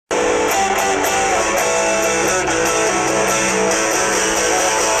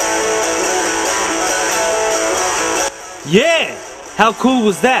How cool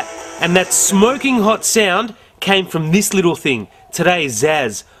was that? And that smoking hot sound came from this little thing. Today's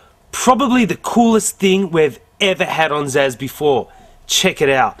Zaz. Probably the coolest thing we've ever had on Zaz before. Check it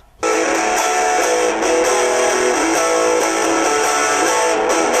out.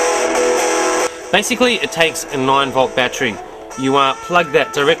 Basically, it takes a 9-volt battery. You plug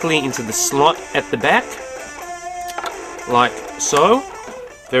that directly into the slot at the back, like so.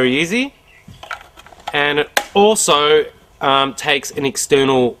 Very easy. And it also takes an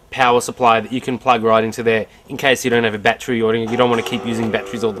external power supply that you can plug right into there in case you don't have a battery or you don't want to keep using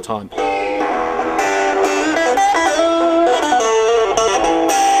batteries all the time.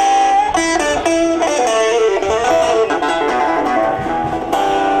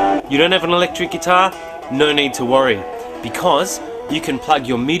 You don't have an electric guitar? No need to worry, because you can plug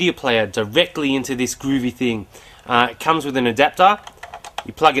your media player directly into this groovy thing. It comes with an adapter.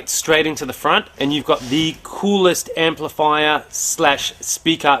 You plug it straight into the front and you've got the coolest amplifier slash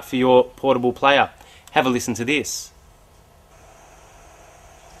speaker for your portable player. Have a listen to this.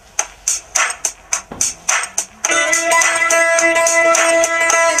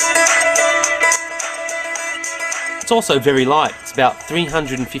 It's also very light. It's about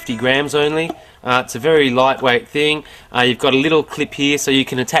 350 grams only. It's a very lightweight thing. You've got a little clip here so you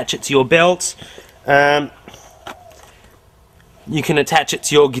can attach it to your belt. You can attach it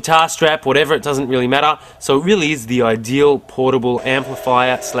to your guitar strap, whatever, it doesn't really matter. So it really is the ideal portable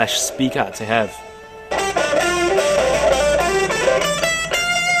amplifier slash speaker to have.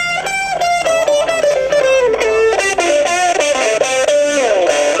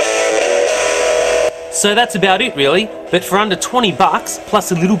 So that's about it really, but for under 20 bucks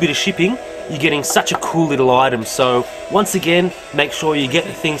plus a little bit of shipping, you're getting such a cool little item. So once again, make sure you get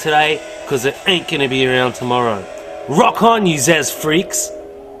the thing today, because it ain't gonna be around tomorrow. Rock on, you Zaz freaks!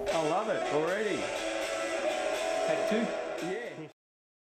 I love it already. Take two.